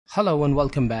Hello and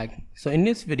welcome back. So in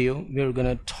this video we're going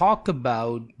to talk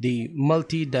about the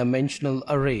multi-dimensional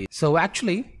array. So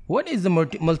actually what is the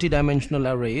multi-dimensional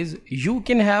arrays? You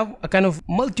can have a kind of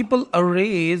multiple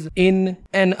arrays in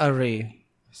an array.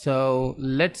 So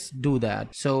let's do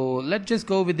that. So let's just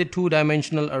go with the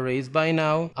two-dimensional arrays. By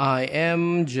now I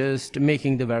am just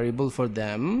making the variable for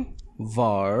them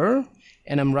var,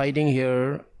 and I'm writing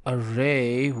here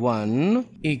array1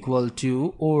 equal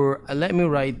to, or let me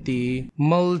write the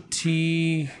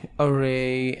multi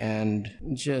array and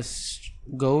just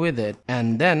go with it,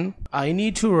 and then I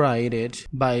need to write it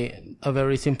by a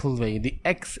very simple way, the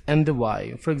x and the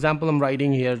y. For example, I'm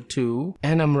writing here 2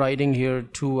 and I'm writing here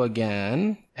 2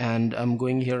 again, and I'm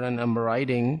going here and I'm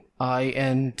writing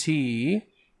int,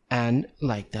 and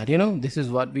like that, this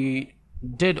is what we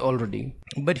did already.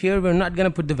 But here we're not gonna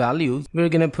put the values, we're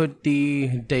gonna put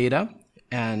the data,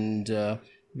 and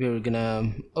we're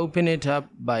gonna open it up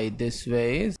by this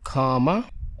way, comma,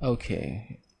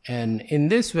 okay. And in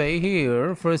this way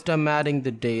here, first I'm adding the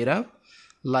data,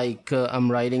 like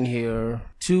I'm writing here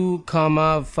 2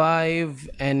 comma 5,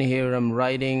 and here I'm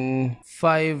writing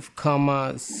 5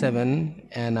 comma 7,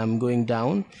 and I'm going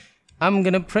down. I'm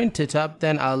gonna print it up,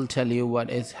 then I'll tell you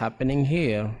what is happening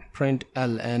here. Print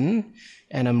ln,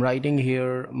 and I'm writing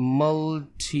here multi-array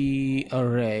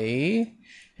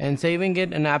and saving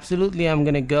it, and absolutely I'm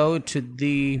gonna go to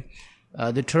the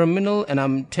terminal and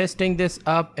I'm testing this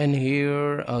up, and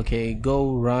here, okay,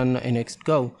 go run next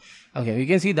go. Okay, you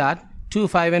can see that 2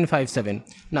 5 and 5 7.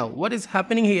 Now what is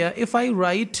happening here, if I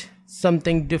write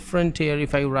something different here,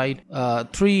 if I write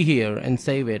 3 here and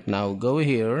save it, now go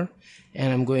here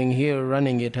and I'm going here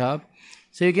running it up,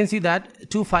 so you can see that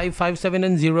 2 5 5 7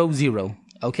 and 0 0.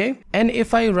 Okay, and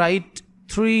if I write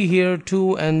 3 here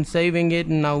 2 and saving it,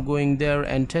 and now going there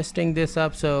and testing this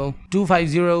up, so 2 5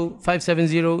 0 5 7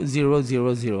 0 0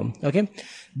 0 0. Okay,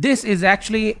 this is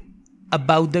actually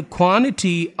about the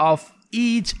quantity of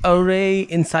each array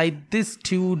inside this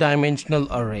two-dimensional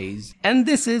arrays, and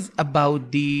this is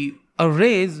about the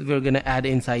arrays we're gonna add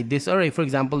inside this array. For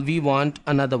example, we want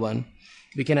another one,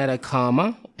 we can add a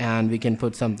comma and we can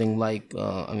put something like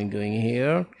I'm going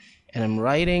here and I'm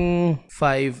writing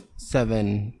 5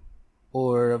 7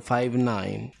 or 5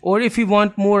 9, or if you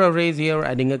want more arrays here,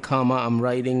 adding a comma, I'm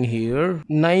writing here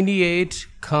 98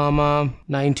 comma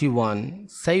 91,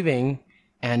 saving,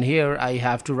 and here I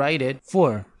have to write it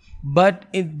 4. But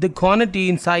the quantity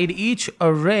inside each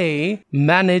array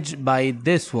managed by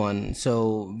this one,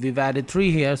 so we've added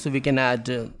 3 here, so we can add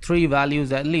 3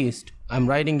 values at least. I'm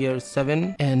writing here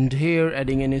 7, and here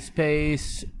adding in a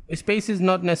space. Space is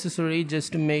not necessary,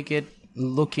 just to make it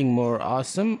looking more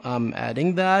awesome. I'm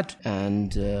adding that,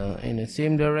 and in the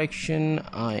same direction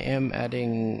I am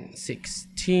adding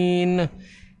 16,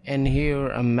 and here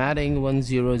I'm adding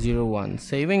 1001,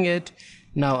 saving it.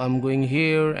 Now I'm going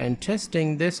here and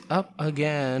testing this up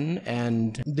again,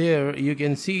 and there you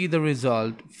can see the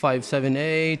result: 5 7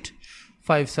 8,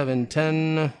 5 7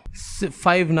 10,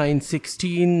 5 9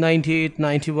 16, 98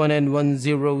 91, and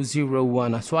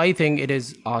 1001. So I think it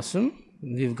is awesome.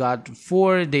 We've got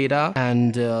 4 data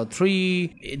and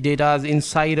 3 datas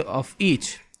inside of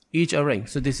each array.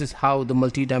 So this is how the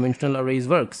multi-dimensional arrays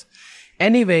works.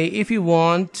 Anyway, if you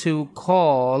want to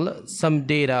call some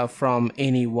data from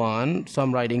anyone, so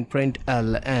I'm writing print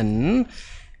ln,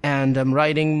 and I'm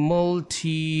writing multi-array,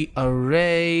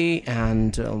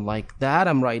 and like that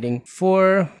I'm writing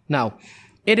 4. Now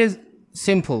it is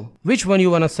simple, which one you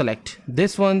want to select,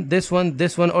 this one, this one,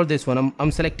 this one, or this one.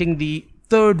 I'm selecting the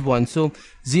third one, so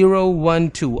 0 1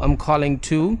 2, I'm calling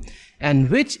 2, and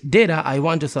which data I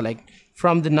want to select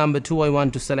from the number 2, I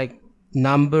want to select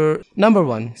number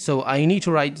 1, so I need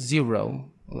to write 0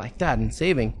 like that and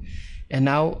saving. And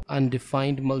now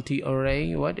undefined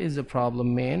multi-array, what is the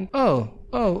problem, man? Oh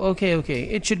okay,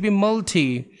 it should be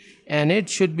multi, and it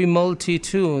should be multi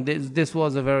too. This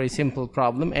was a very simple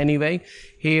problem. Anyway,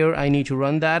 here I need to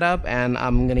run that up, and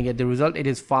I'm gonna get the result. It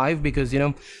is 5, because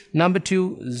number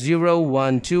 2 0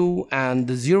 1 2, and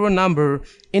the 0 number,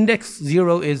 index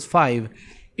 0 is 5.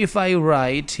 If I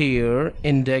write here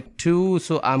index 2,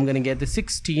 so I'm gonna get the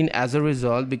 16 as a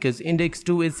result, because index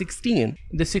 2 is 16,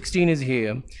 the 16 is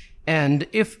here. And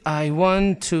if I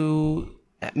want to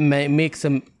make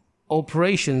some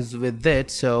operations with it,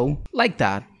 so like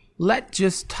that, let's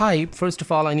just type, first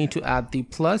of all I need to add the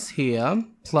plus here,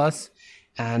 plus,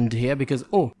 and here, because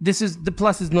this is, the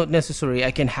plus is not necessary,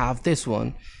 I can have this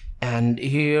one. And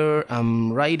here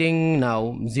I'm writing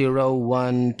now 0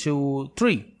 1 2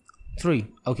 3,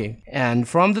 okay, and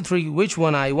from the 3, which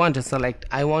one I want to select?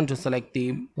 I want to select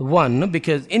the 1,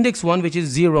 because index 1, which is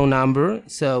 0 number,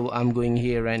 so I'm going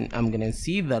here and I'm gonna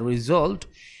see the result,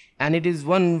 and it is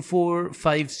 1 4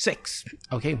 5 6.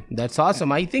 Okay, that's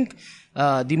awesome. I think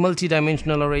the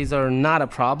multi-dimensional arrays are not a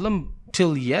problem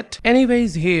till yet.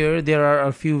 Anyways, here there are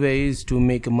a few ways to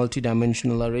make a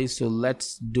multi-dimensional array, so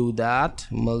let's do that.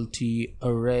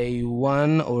 Multi-array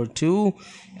 1 or 2,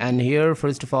 and here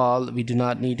first of all we do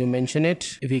not need to mention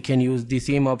it. We can use the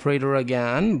same operator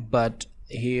again, but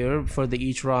here for the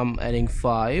each row I'm adding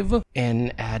 5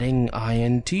 and adding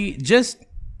int, just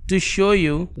to show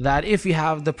you that if we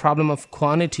have the problem of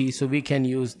quantity, so we can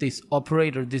use this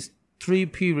operator, this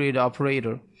 3-period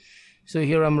operator. So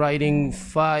here I'm writing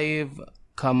 5,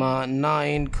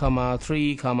 9,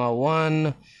 3,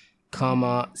 1,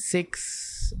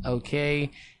 6,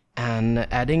 okay, and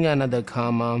adding another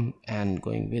comma and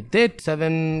going with it,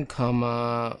 7,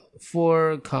 4,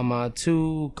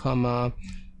 2,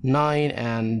 9,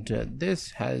 and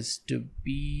this has to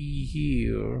be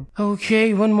here.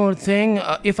 Okay, one more thing,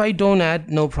 if I don't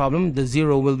add, no problem, the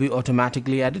 0 will be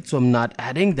automatically added, so I'm not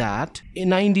adding that. In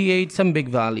 98, some big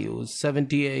values,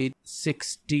 78,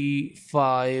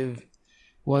 65,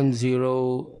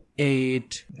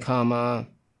 108,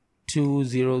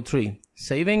 203.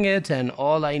 Saving it, and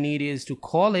all I need is to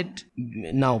call it.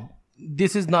 Now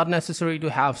this is not necessary to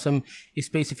have some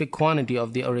specific quantity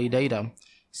of the array data,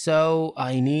 so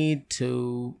I need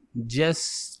to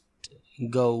just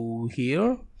go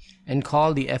here and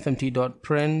call the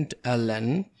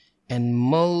fmt.println and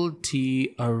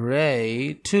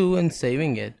multi-array 2 and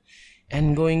saving it,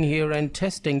 and going here and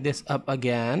testing this up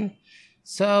again.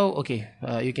 So okay,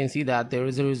 you can see that there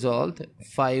is a result,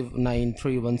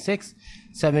 59316,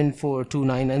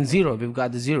 7429 and 0. We've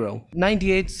got the 0,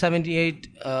 98, 78,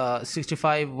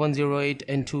 65, 108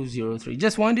 and 203.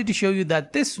 Just wanted to show you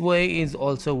that this way is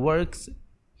also works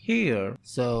here,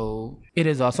 so it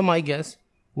is awesome, I guess.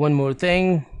 One more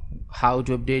thing, how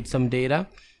to update some data.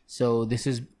 So this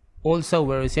is also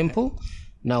very simple.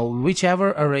 Now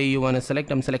whichever array you want to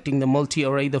select, I'm selecting the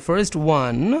multi-array, the first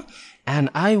one, and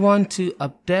I want to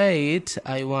update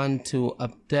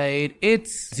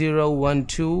it's 0, 1,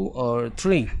 2 or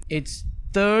 3. Its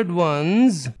third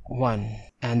one's 1,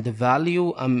 and the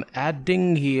value I'm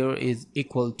adding here is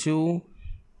equal to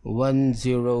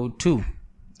 102.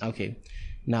 Okay,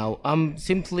 now I'm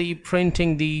simply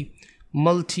printing the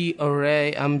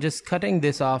multi-array. I'm just cutting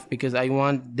this off because I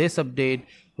want this update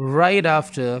right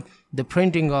after the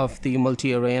printing of the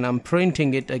multi-array, and I'm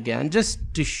printing it again just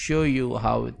to show you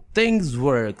how things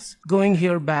works. Going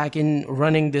here back and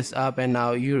running this up, and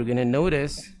now you're gonna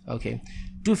notice, okay,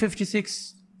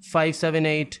 256,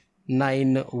 578,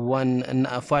 91,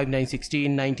 59,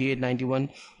 16, 98, 91,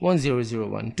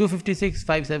 1001, 256,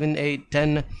 578,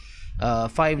 10,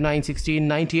 59, 16,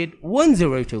 98,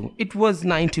 102. It was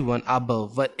 91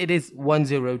 above, but it is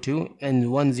 102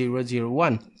 and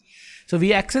 1001. So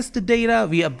we accessed the data,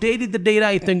 we updated the data.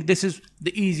 I think this is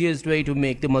the easiest way to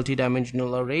make the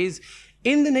multidimensional arrays.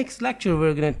 In the next lecture,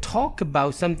 we're going to talk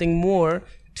about something more.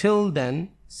 Till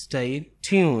then, stay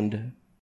tuned.